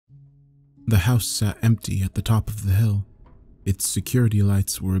The house sat empty at the top of the hill. Its security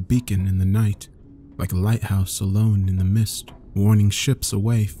lights were a beacon in the night, like a lighthouse alone in the mist, warning ships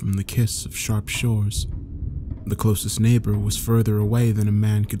away from the kiss of sharp shores. The closest neighbor was further away than a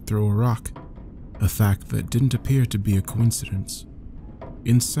man could throw a rock, a fact that didn't appear to be a coincidence.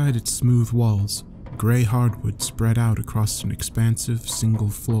 Inside its smooth walls, gray hardwood spread out across an expansive single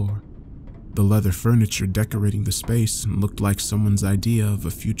floor. The leather furniture decorating the space looked like someone's idea of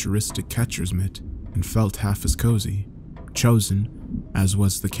a futuristic catcher's mitt and felt half as cozy, chosen, as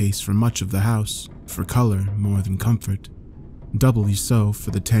was the case for much of the house, for color more than comfort. Doubly so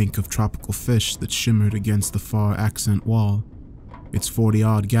for the tank of tropical fish that shimmered against the far accent wall. Its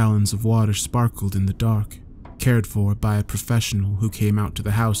 40-odd gallons of water sparkled in the dark, cared for by a professional who came out to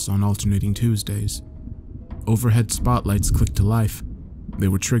the house on alternating Tuesdays. Overhead spotlights clicked to life. They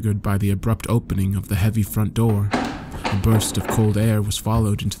were triggered by the abrupt opening of the heavy front door. A burst of cold air was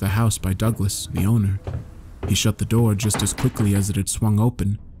followed into the house by Douglas, the owner. He shut the door just as quickly as it had swung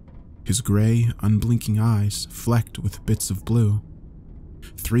open, his gray, unblinking eyes flecked with bits of blue.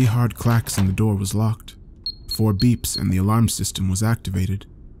 3 hard clacks and the door was locked. 4 beeps and the alarm system was activated.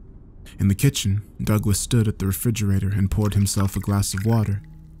 In the kitchen, Douglas stood at the refrigerator and poured himself a glass of water,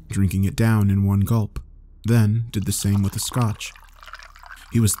 drinking it down in one gulp, then did the same with a scotch.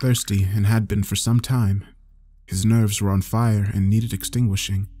 He was thirsty and had been for some time. His nerves were on fire and needed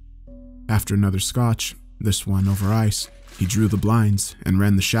extinguishing. After another scotch, this one over ice, he drew the blinds and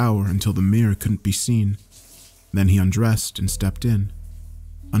ran the shower until the mirror couldn't be seen. Then he undressed and stepped in.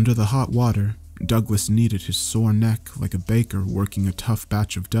 Under the hot water, Douglas kneaded his sore neck like a baker working a tough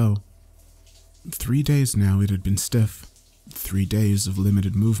batch of dough. 3 days now it had been stiff. 3 days of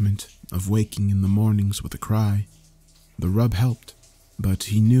limited movement, of waking in the mornings with a cry. The rub helped, but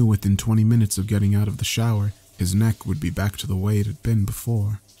he knew within 20 minutes of getting out of the shower, his neck would be back to the way it had been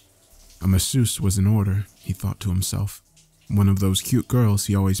before. A masseuse was in order, he thought to himself. One of those cute girls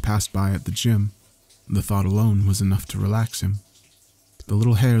he always passed by at the gym. The thought alone was enough to relax him. The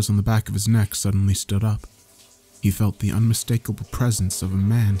little hairs on the back of his neck suddenly stood up. He felt the unmistakable presence of a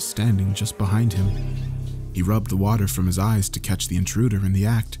man standing just behind him. He rubbed the water from his eyes to catch the intruder in the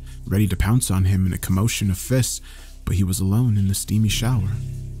act, ready to pounce on him in a commotion of fists, but he was alone in the steamy shower.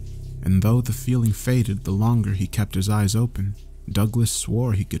 And though the feeling faded the longer he kept his eyes open, Douglas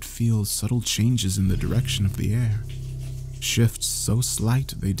swore he could feel subtle changes in the direction of the air. Shifts so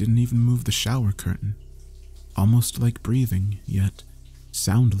slight they didn't even move the shower curtain. Almost like breathing, yet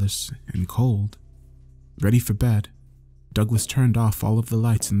soundless and cold. Ready for bed, Douglas turned off all of the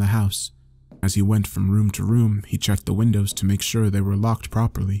lights in the house. As he went from room to room, he checked the windows to make sure they were locked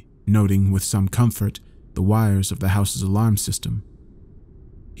properly, noting with some comfort the wires of the house's alarm system.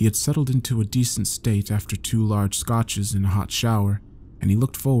 He had settled into a decent state after 2 large scotches and a hot shower, and he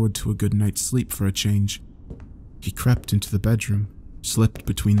looked forward to a good night's sleep for a change. He crept into the bedroom, slipped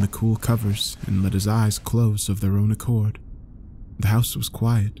between the cool covers, and let his eyes close of their own accord. The house was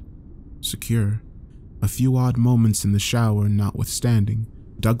quiet, secure. A few odd moments in the shower notwithstanding,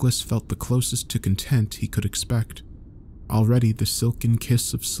 Douglas felt the closest to content he could expect. Already the silken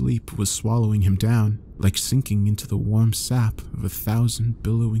kiss of sleep was swallowing him down, like sinking into the warm sap of 1,000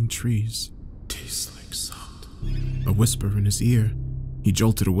 billowing trees. "Tastes like salt," a whisper in his ear. He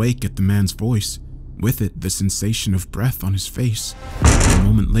jolted awake at the man's voice, with it the sensation of breath on his face. A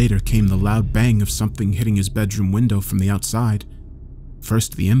moment later came the loud bang of something hitting his bedroom window from the outside.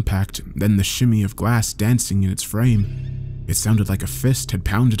 First the impact, then the shimmy of glass dancing in its frame. It sounded like a fist had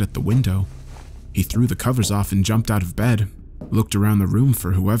pounded at the window. He threw the covers off and jumped out of bed, looked around the room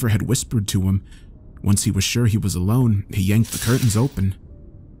for whoever had whispered to him. Once he was sure he was alone, he yanked the curtains open.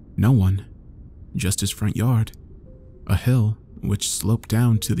 No one, just his front yard. A hill which sloped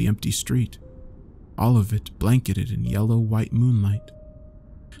down to the empty street, all of it blanketed in yellow-white moonlight.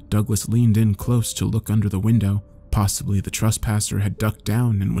 Douglas leaned in close to look under the window. Possibly the trespasser had ducked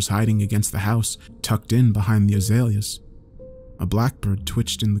down and was hiding against the house, tucked in behind the azaleas. A blackbird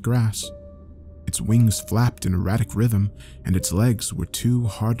twitched in the grass. Its wings flapped in erratic rhythm, and its legs were 2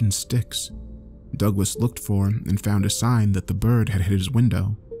 hardened sticks. Douglas looked for and found a sign that the bird had hit his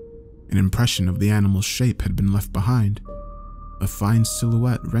window. An impression of the animal's shape had been left behind, a fine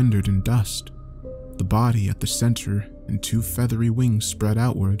silhouette rendered in dust, the body at the center and 2 feathery wings spread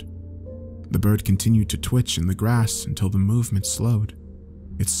outward. The bird continued to twitch in the grass until the movement slowed.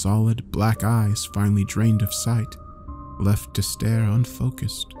 Its solid, black eyes finally drained of sight, left to stare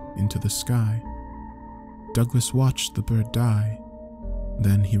unfocused into the sky. Douglas watched the bird die.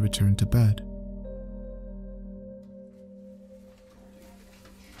 Then he returned to bed.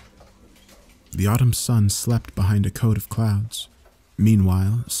 The autumn sun slept behind a coat of clouds.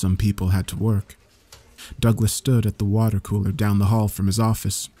 Meanwhile, some people had to work. Douglas stood at the water cooler down the hall from his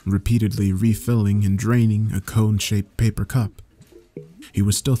office, repeatedly refilling and draining a cone-shaped paper cup. He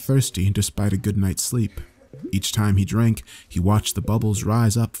was still thirsty despite a good night's sleep. Each time he drank, he watched the bubbles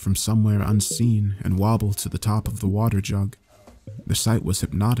rise up from somewhere unseen and wobble to the top of the water jug. The sight was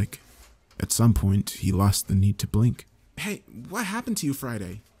hypnotic. At some point, he lost the need to blink. "Hey, what happened to you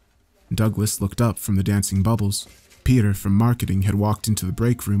Friday?" Douglas looked up from the dancing bubbles. Peter from marketing had walked into the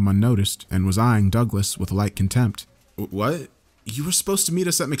break room unnoticed and was eyeing Douglas with light contempt. "What? You were supposed to meet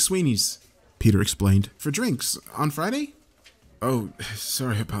us at McSweeney's," Peter explained. "For drinks, on Friday?" "Oh,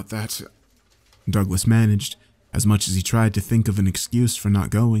 sorry about that," Douglas managed. As much as he tried to think of an excuse for not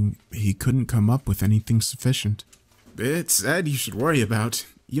going, he couldn't come up with anything sufficient. "It's Ed you should worry about.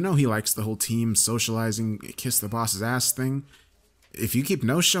 You know he likes the whole team socializing, kiss the boss's ass thing. If you keep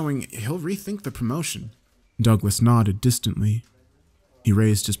no-showing, he'll rethink the promotion." Douglas nodded distantly. He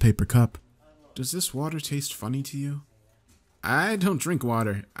raised his paper cup. "Does this water taste funny to you?" "I don't drink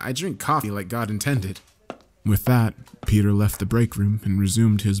water. I drink coffee like God intended." With that, Peter left the break room and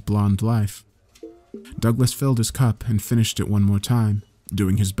resumed his blonde life. Douglas filled his cup and finished it one more time,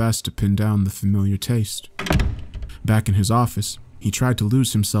 doing his best to pin down the familiar taste. Back in his office, he tried to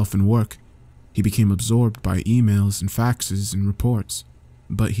lose himself in work. He became absorbed by emails and faxes and reports,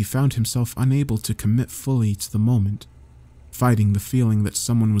 but he found himself unable to commit fully to the moment, fighting the feeling that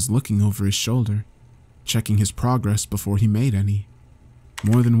someone was looking over his shoulder, checking his progress before he made any.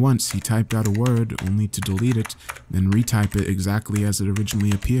 More than once he typed out a word only to delete it, then retype it exactly as it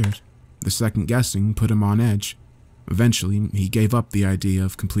originally appeared. The second guessing put him on edge. Eventually, he gave up the idea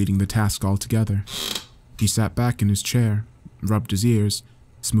of completing the task altogether. He sat back in his chair, rubbed his ears,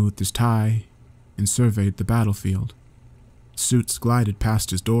 smoothed his tie, and surveyed the battlefield. Suits glided past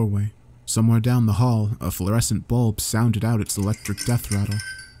his doorway. Somewhere down the hall, a fluorescent bulb sounded out its electric death rattle.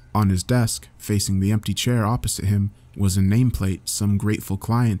 On his desk, facing the empty chair opposite him, was a nameplate some grateful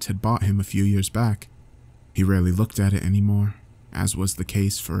client had bought him a few years back. He rarely looked at it anymore, as was the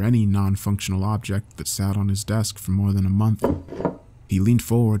case for any non-functional object that sat on his desk for more than a month. He leaned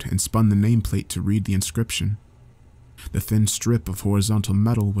forward and spun the nameplate to read the inscription. The thin strip of horizontal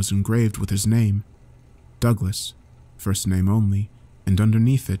metal was engraved with his name, Douglas, first name only, and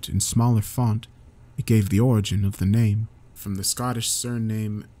underneath it, in smaller font, it gave the origin of the name. "From the Scottish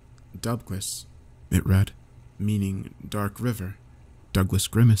surname Douglas," it read, meaning Dark River. Douglas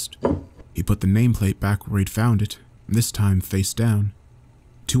grimaced. He put the nameplate back where he'd found it, this time face down.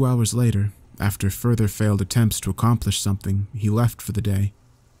 2 hours later, after further failed attempts to accomplish something, he left for the day.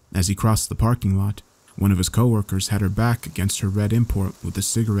 As he crossed the parking lot, one of his coworkers had her back against her red import with a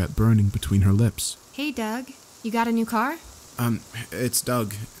cigarette burning between her lips. "Hey, Doug. You got a new car?" It's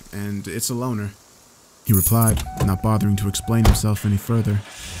Doug, and it's a loaner," he replied, not bothering to explain himself any further.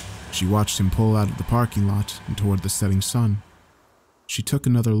 She watched him pull out of the parking lot and toward the setting sun. She took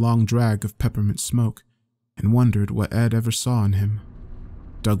another long drag of peppermint smoke and wondered what Ed ever saw in him.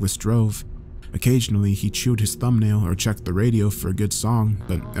 Douglas drove. Occasionally, he chewed his thumbnail or checked the radio for a good song,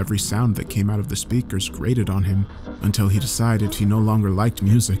 but every sound that came out of the speakers grated on him until he decided he no longer liked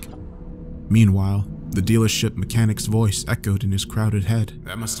music. Meanwhile, the dealership mechanic's voice echoed in his crowded head.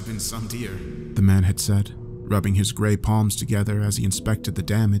 "That must have been some deer," the man had said, rubbing his gray palms together as he inspected the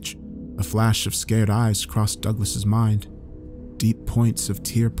damage. A flash of scared eyes crossed Douglas's mind, deep points of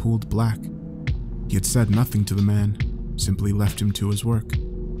tear-pooled black. He had said nothing to the man, simply left him to his work.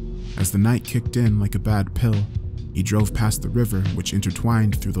 As the night kicked in like a bad pill, he drove past the river which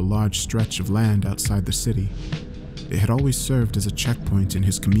intertwined through the large stretch of land outside the city. It had always served as a checkpoint in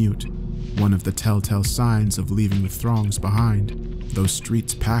his commute, one of the telltale signs of leaving the throngs behind, those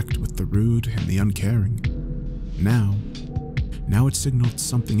streets packed with the rude and the uncaring. Now it signaled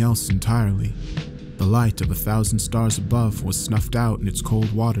something else entirely. The light of 1,000 stars above was snuffed out in its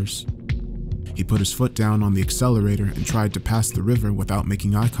cold waters. He put his foot down on the accelerator and tried to pass the river without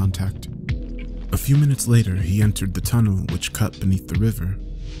making eye contact. A few minutes later, he entered the tunnel which cut beneath the river.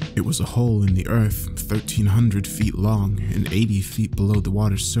 It was a hole in the earth 1,300 feet long and 80 feet below the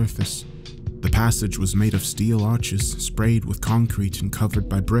water's surface. The passage was made of steel arches sprayed with concrete and covered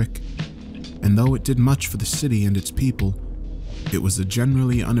by brick. And though it did much for the city and its people, it was a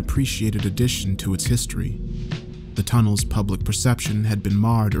generally unappreciated addition to its history. The tunnel's public perception had been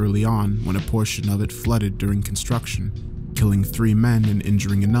marred early on when a portion of it flooded during construction, killing 3 men and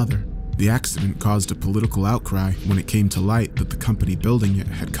injuring another. The accident caused a political outcry when it came to light that the company building it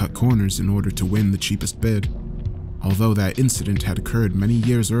had cut corners in order to win the cheapest bid. Although that incident had occurred many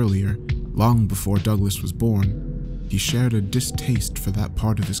years earlier, long before Douglas was born, he shared a distaste for that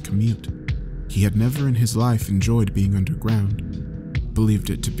part of his commute. He had never in his life enjoyed being underground. believed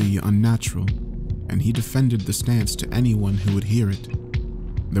it to be unnatural, and he defended the stance to anyone who would hear it.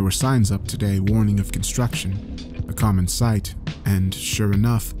 There were signs up today warning of construction, a common sight, and sure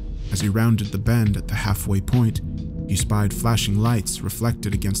enough, as he rounded the bend at the halfway point, he spied flashing lights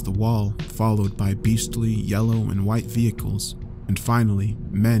reflected against the wall, followed by beastly yellow and white vehicles, and finally,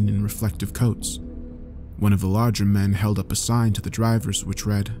 men in reflective coats. One of the larger men held up a sign to the drivers which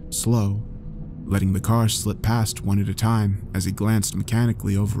read, "Slow," letting the cars slip past one at a time as he glanced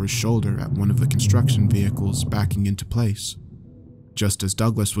mechanically over his shoulder at one of the construction vehicles backing into place. Just as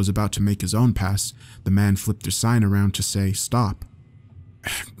Douglas was about to make his own pass, the man flipped his sign around to say, "Stop."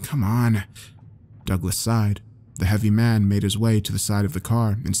 "Come on," Douglas sighed. The heavy man made his way to the side of the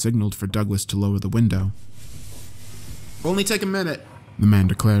car and signaled for Douglas to lower the window. "Only take a minute," the man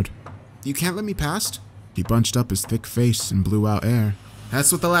declared. "You can't let me past?" He bunched up his thick face and blew out air.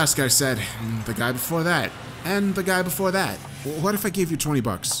 "That's what the last guy said, and the guy before that, and the guy before that. What if I gave you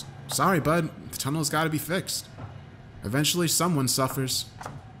 $20? Sorry, bud, the tunnel's gotta be fixed. Eventually someone suffers."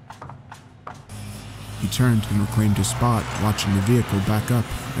 He turned and reclaimed his spot, watching the vehicle back up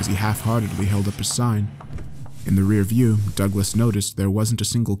as he half-heartedly held up his sign. In the rear view, Douglas noticed there wasn't a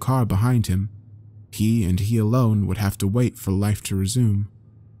single car behind him. He and he alone would have to wait for life to resume.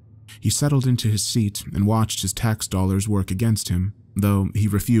 He settled into his seat and watched his tax dollars work against him, though he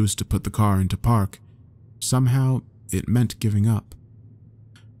refused to put the car into park. Somehow, it meant giving up.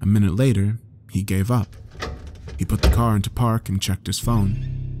 A minute later, he gave up. He put the car into park and checked his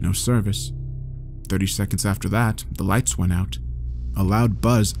phone. No service. 30 seconds after that, the lights went out. A loud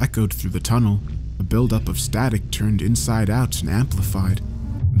buzz echoed through the tunnel. A buildup of static turned inside out and amplified.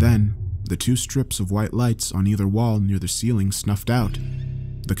 Then, the two strips of white lights on either wall near the ceiling snuffed out.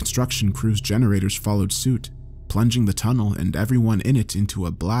 The construction crew's generators followed suit, plunging the tunnel and everyone in it into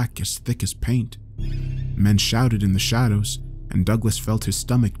a black as thick as paint. Men shouted in the shadows, and Douglas felt his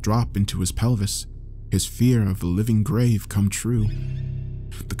stomach drop into his pelvis, his fear of the living grave come true.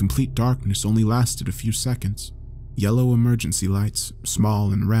 The complete darkness only lasted a few seconds. Yellow emergency lights,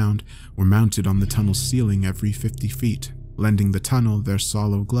 small and round, were mounted on the tunnel's ceiling every 50 feet, lending the tunnel their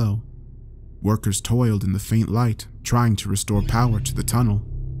sallow glow. Workers toiled in the faint light, trying to restore power to the tunnel.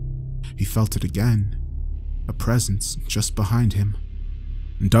 He felt it again, a presence just behind him.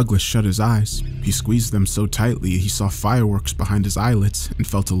 Douglas shut his eyes. He squeezed them so tightly he saw fireworks behind his eyelids and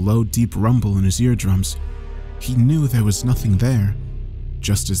felt a low, deep rumble in his eardrums. He knew there was nothing there,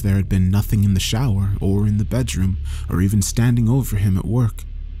 just as there had been nothing in the shower or in the bedroom or even standing over him at work.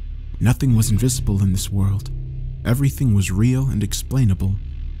 Nothing was invisible in this world. Everything was real and explainable.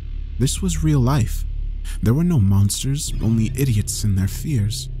 This was real life. There were no monsters, only idiots and their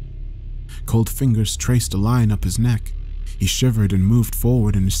fears. Cold fingers traced a line up his neck. He shivered and moved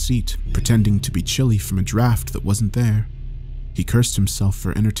forward in his seat, pretending to be chilly from a draft that wasn't there. He cursed himself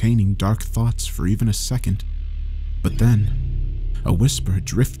for entertaining dark thoughts for even a second. But then, a whisper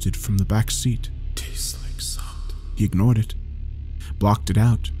drifted from the back seat. "Tastes like salt." He ignored it, blocked it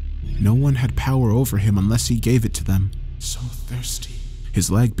out. No one had power over him unless he gave it to them. So thirsty. His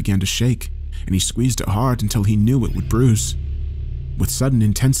leg began to shake, and he squeezed it hard until he knew it would bruise. With sudden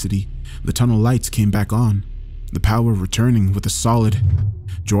intensity, the tunnel lights came back on, the power returning with a solid,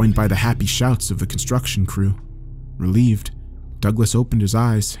 joined by the happy shouts of the construction crew. Relieved, Douglas opened his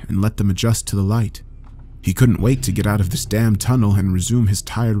eyes and let them adjust to the light. He couldn't wait to get out of this damn tunnel and resume his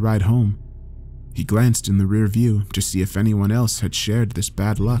tired ride home. He glanced in the rear view to see if anyone else had shared this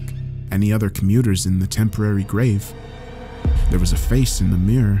bad luck, any other commuters in the temporary grave. There was a face in the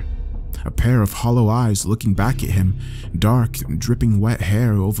mirror, a pair of hollow eyes looking back at him, dark, dripping wet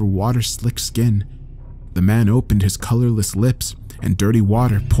hair over water-slick skin. The man opened his colorless lips, and dirty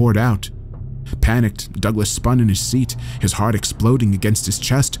water poured out. Panicked, Douglas spun in his seat, his heart exploding against his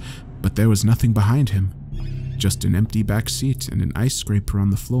chest, but there was nothing behind him. Just an empty back seat and an ice scraper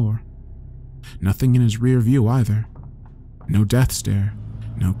on the floor. Nothing in his rear view either. No death stare,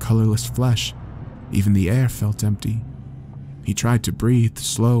 no colorless flesh. Even the air felt empty. He tried to breathe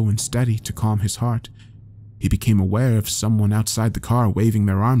slow and steady to calm his heart. He became aware of someone outside the car waving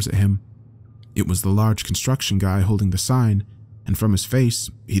their arms at him. It was the large construction guy holding the sign, and from his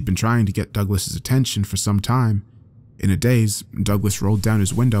face, he'd been trying to get Douglas's attention for some time. In a daze, Douglas rolled down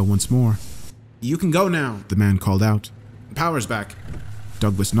his window once more. "You can go now," the man called out. "Power's back."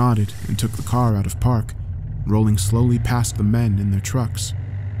 Douglas nodded and took the car out of park, rolling slowly past the men in their trucks.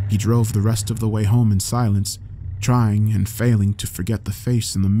 He drove the rest of the way home in silence, trying and failing to forget the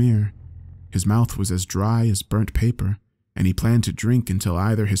face in the mirror. His mouth was as dry as burnt paper, and he planned to drink until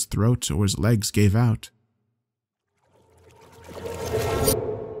either his throat or his legs gave out.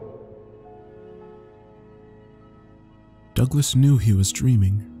 Douglas knew he was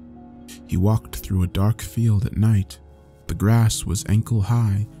dreaming. He walked through a dark field at night. The grass was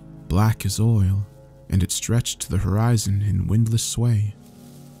ankle-high, black as oil, and it stretched to the horizon in windless sway.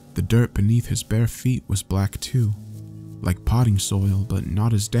 The dirt beneath his bare feet was black too, like potting soil but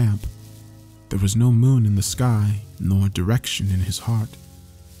not as damp. There was no moon in the sky, nor direction in his heart.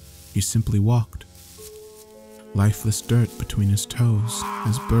 He simply walked. Lifeless dirt between his toes,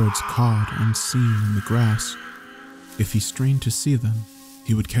 as birds cawed unseen in the grass. If he strained to see them,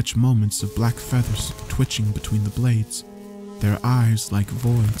 he would catch moments of black feathers twitching between the blades, their eyes like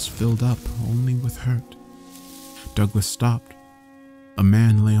voids filled up only with hurt. Douglas stopped. A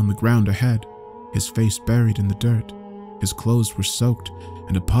man lay on the ground ahead, his face buried in the dirt. His clothes were soaked,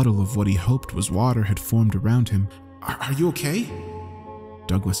 and a puddle of what he hoped was water had formed around him. Are you okay?"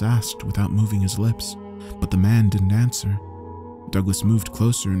 Douglas asked without moving his lips, but the man didn't answer. Douglas moved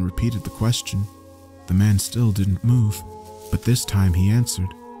closer and repeated the question. The man still didn't move, but this time he answered.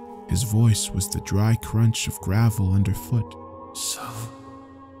 His voice was the dry crunch of gravel underfoot. "So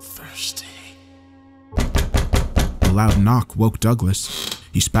thirsty." A loud knock woke Douglas.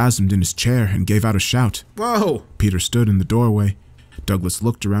 He spasmed in his chair and gave out a shout. "Whoa!" Peter stood in the doorway. Douglas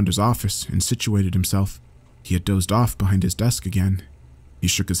looked around his office and situated himself. He had dozed off behind his desk again. He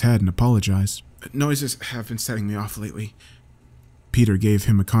shook his head and apologized. "Noises have been setting me off lately." Peter gave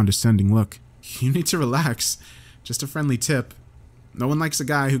him a condescending look. "You need to relax. Just a friendly tip. No one likes a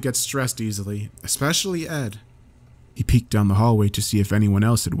guy who gets stressed easily, especially Ed." He peeked down the hallway to see if anyone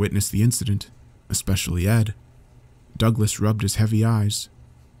else had witnessed the incident, especially Ed. Douglas rubbed his heavy eyes.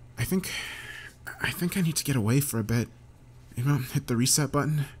 I think I need to get away for a bit. Hit the reset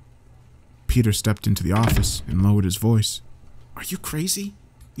button." Peter stepped into the office and lowered his voice. "Are you crazy?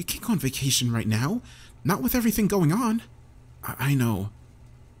 You can't go on vacation right now. Not with everything going on." I know."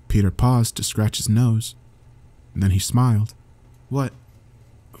 Peter paused to scratch his nose. And then he smiled. What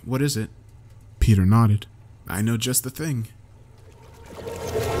is it?" Peter nodded. "I know just the thing."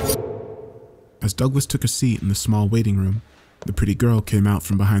 As Douglas took a seat in the small waiting room, the pretty girl came out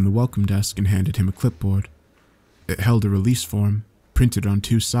from behind the welcome desk and handed him a clipboard. It held a release form, printed on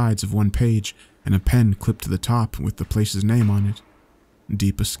 2 sides of one page, and a pen clipped to the top with the place's name on it.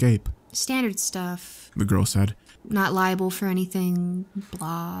 Deep Escape. Standard stuff. The girl said. Not liable for anything,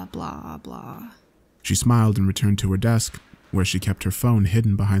 blah, blah, blah. She smiled and returned to her desk, where she kept her phone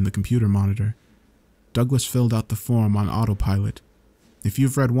hidden behind the computer monitor. Douglas filled out the form on autopilot. If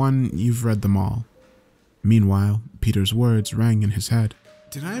you've read one, you've read them all. Meanwhile, Peter's words rang in his head.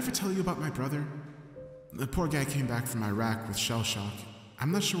 "Did I ever tell you about my brother? The poor guy came back from Iraq with shell shock.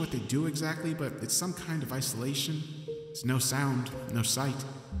 I'm not sure what they do exactly, but it's some kind of isolation. It's no sound, no sight.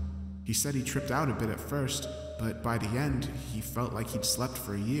 He said he tripped out a bit at first, but by the end, he felt like he'd slept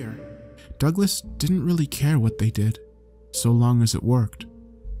for a year." Douglas didn't really care what they did, so long as it worked.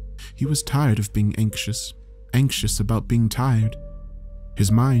 He was tired of being anxious about being tired.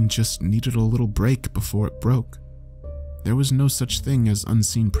 His mind just needed a little break before it broke. There was no such thing as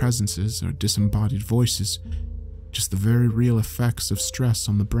unseen presences or disembodied voices, just the very real effects of stress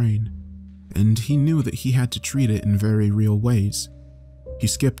on the brain. And he knew that he had to treat it in very real ways. He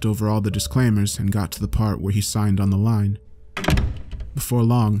skipped over all the disclaimers and got to the part where he signed on the line. Before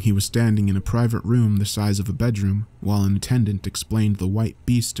long, he was standing in a private room the size of a bedroom, while an attendant explained the white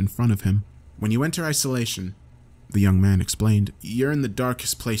beast in front of him. "When you enter isolation," the young man explained, "you're in the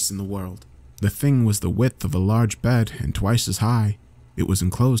darkest place in the world." The thing was the width of a large bed and twice as high. It was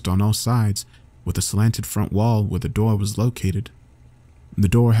enclosed on all sides, with a slanted front wall where the door was located. The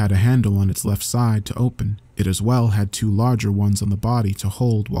door had a handle on its left side to open. It as well had 2 larger ones on the body to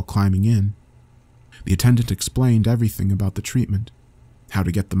hold while climbing in. The attendant explained everything about the treatment, how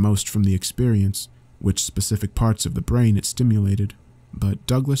to get the most from the experience, which specific parts of the brain it stimulated, but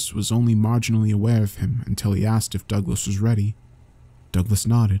Douglas was only marginally aware of him until he asked if Douglas was ready. Douglas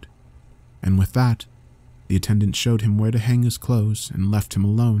nodded, and with that, the attendant showed him where to hang his clothes and left him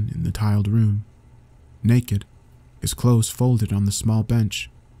alone in the tiled room. Naked, his clothes folded on the small bench,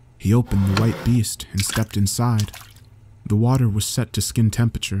 he opened the white beast and stepped inside. The water was set to skin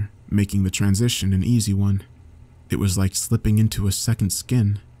temperature, making the transition an easy one. It was like slipping into a second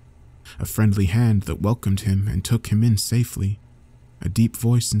skin. A friendly hand that welcomed him and took him in safely. A deep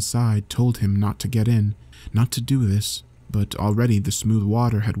voice inside told him not to get in, not to do this, but already the smooth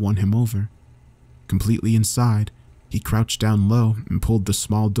water had won him over. Completely inside, he crouched down low and pulled the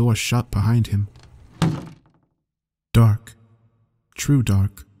small door shut behind him. Dark, true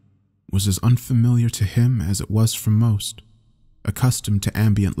dark, was as unfamiliar to him as it was for most. Accustomed to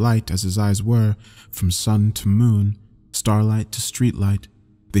ambient light as his eyes were, from sun to moon, starlight to streetlight,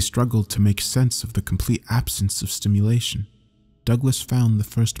 They struggled to make sense of the complete absence of stimulation. Douglas found the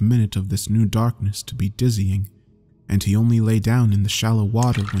first minute of this new darkness to be dizzying, and he only lay down in the shallow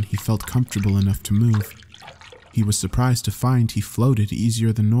water when he felt comfortable enough to move. He was surprised to find he floated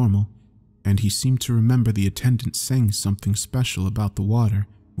easier than normal, and he seemed to remember the attendant saying something special about the water,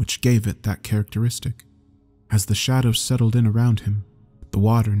 which gave it that characteristic. As the shadows settled in around him, the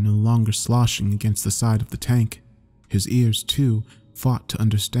water no longer sloshing against the side of the tank, his ears, too, fought to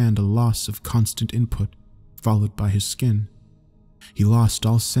understand a loss of constant input, followed by his skin. He lost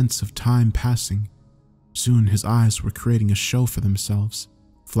all sense of time passing. Soon his eyes were creating a show for themselves.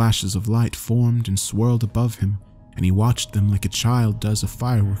 Flashes of light formed and swirled above him, and he watched them like a child does a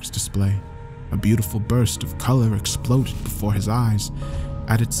fireworks display. A beautiful burst of color exploded before his eyes.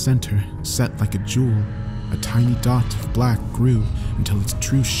 At its center, set like a jewel, a tiny dot of black grew until its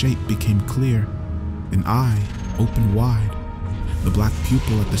true shape became clear. An eye, open wide. The black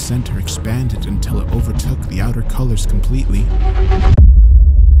pupil at the center expanded until it overtook the outer colors completely.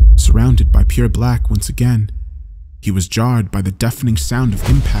 Surrounded by pure black once again, he was jarred by the deafening sound of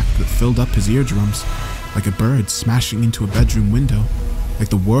impact that filled up his eardrums, like a bird smashing into a bedroom window, like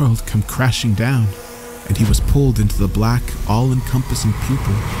the world come crashing down, and he was pulled into the black, all-encompassing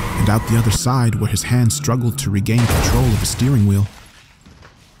pupil and out the other side where his hand struggled to regain control of the steering wheel.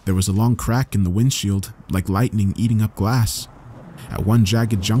 There was a long crack in the windshield, like lightning eating up glass. At one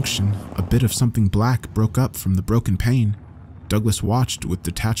jagged junction, a bit of something black broke up from the broken pane. Douglas watched with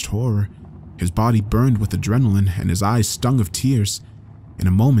detached horror. His body burned with adrenaline and his eyes stung of tears. In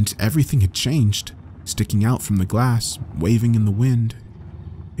a moment, everything had changed, sticking out from the glass, waving in the wind.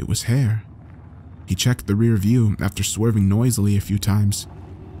 It was hair. He checked the rear view after swerving noisily a few times.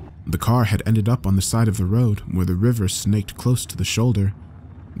 The car had ended up on the side of the road where the river snaked close to the shoulder.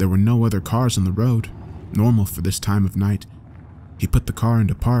 There were no other cars on the road, normal for this time of night. He put the car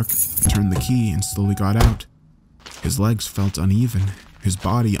into park, turned the key, and slowly got out. His legs felt uneven, his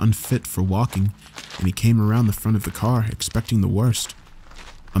body unfit for walking, and he came around the front of the car, expecting the worst.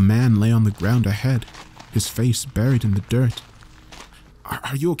 A man lay on the ground ahead, his face buried in the dirt.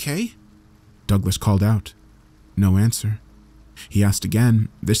 Are you okay?" Douglas called out. No answer. He asked again.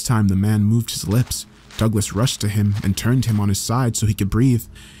 This time the man moved his lips. Douglas rushed to him and turned him on his side so he could breathe.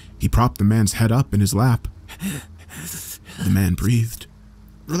 He propped the man's head up in his lap. The man breathed.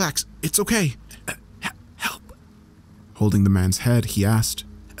 "Relax, it's okay. Help." Holding the man's head, he asked,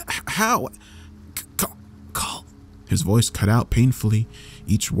 "How?" Call. His voice cut out painfully.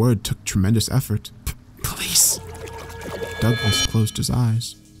 Each word took tremendous effort. "Police." Douglas closed his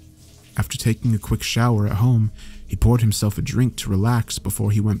eyes. After taking a quick shower at home, he poured himself a drink to relax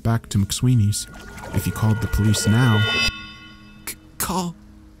before he went back to McSweeney's. If he called the police now... "Call.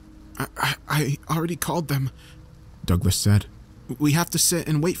 I already called them," Douglas said. "We have to sit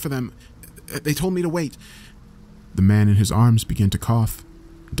and wait for them. They told me to wait." The man in his arms began to cough.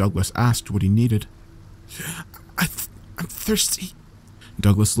 Douglas asked what he needed. I'm thirsty."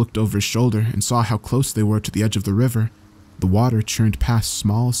 Douglas looked over his shoulder and saw how close they were to the edge of the river. The water churned past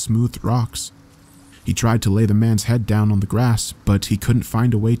small, smooth rocks. He tried to lay the man's head down on the grass, but he couldn't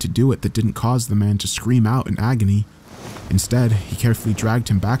find a way to do it that didn't cause the man to scream out in agony. Instead, he carefully dragged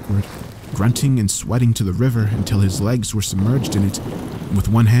him backward, grunting and sweating to the river until his legs were submerged in it. With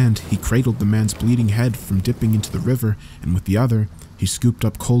one hand, he cradled the man's bleeding head from dipping into the river, and with the other, he scooped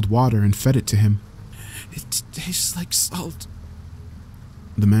up cold water and fed it to him. "It tastes like salt,"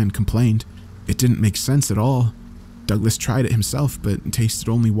 the man complained. It didn't make sense at all. Douglas tried it himself, but it tasted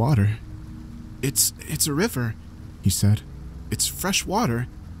only water. It's a river," he said. "It's fresh water.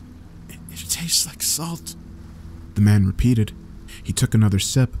 It tastes like salt," the man repeated. He took another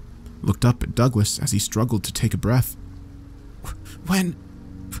sip, looked up at Douglas as he struggled to take a breath. When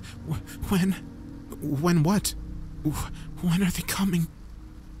what? When are they coming?"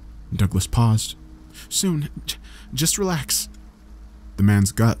 Douglas paused. "Soon. Just relax." The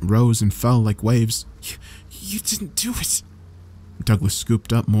man's gut rose and fell like waves. You didn't do it." Douglas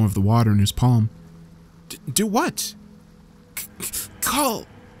scooped up more of the water in his palm. "Do what?" Call."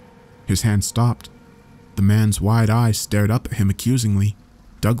 His hand stopped. The man's wide eyes stared up at him accusingly.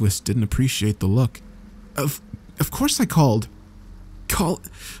 Douglas didn't appreciate the look. Of course I called." "Call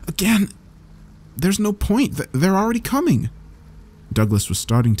again. There's no point. They're already coming." Douglas was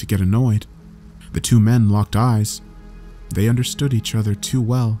starting to get annoyed. The two men locked eyes. They understood each other too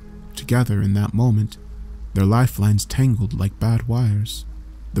well, together in that moment. Their lifelines tangled like bad wires,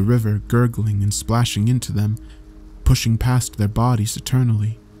 the river gurgling and splashing into them, pushing past their bodies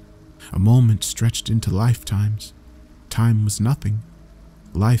eternally. A moment stretched into lifetimes. Time was nothing.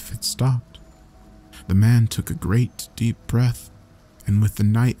 Life had stopped. The man took a great, deep breath. and with the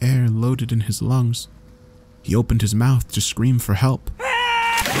night air loaded in his lungs, he opened his mouth to scream for help.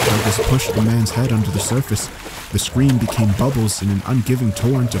 Douglas pushed the man's head under the surface. The scream became bubbles in an ungiving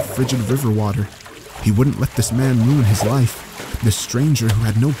torrent of frigid river water. He wouldn't let this man ruin his life. This stranger who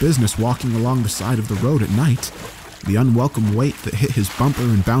had no business walking along the side of the road at night. The unwelcome weight that hit his bumper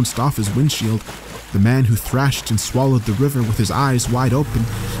and bounced off his windshield. The man who thrashed and swallowed the river with his eyes wide open.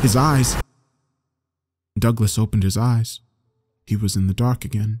 His eyes. Douglas opened his eyes. He was in the dark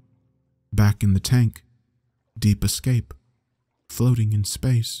again. Back in the tank. Deep escape. Floating in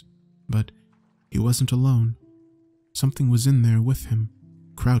space. But he wasn't alone. Something was in there with him,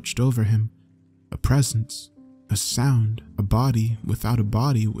 crouched over him. A presence, a sound, a body without a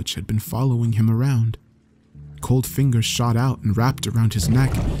body which had been following him around. Cold fingers shot out and wrapped around his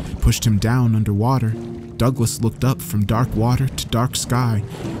neck, pushed him down underwater. Douglas looked up from dark water to dark sky.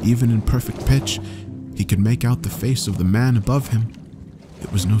 Even in perfect pitch, he could make out the face of the man above him.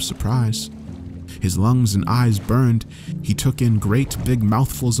 It was no surprise. His lungs and eyes burned. He took in great big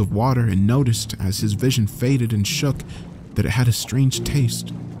mouthfuls of water and noticed, as his vision faded and shook, that it had a strange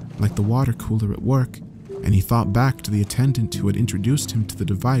taste, like the water cooler at work, and he thought back to the attendant who had introduced him to the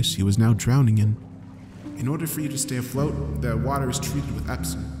device he was now drowning in. In order for you to stay afloat, the water is treated with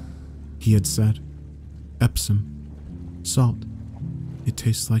Epsom, he had said. Epsom. Salt. It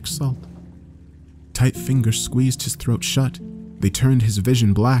tastes like salt. Tight fingers squeezed his throat shut. They turned his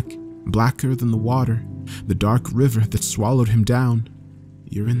vision black, blacker than the water, the dark river that swallowed him down.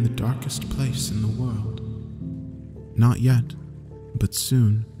 You're in the darkest place in the world. Not yet, but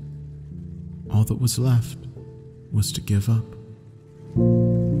soon. All that was left was to give up.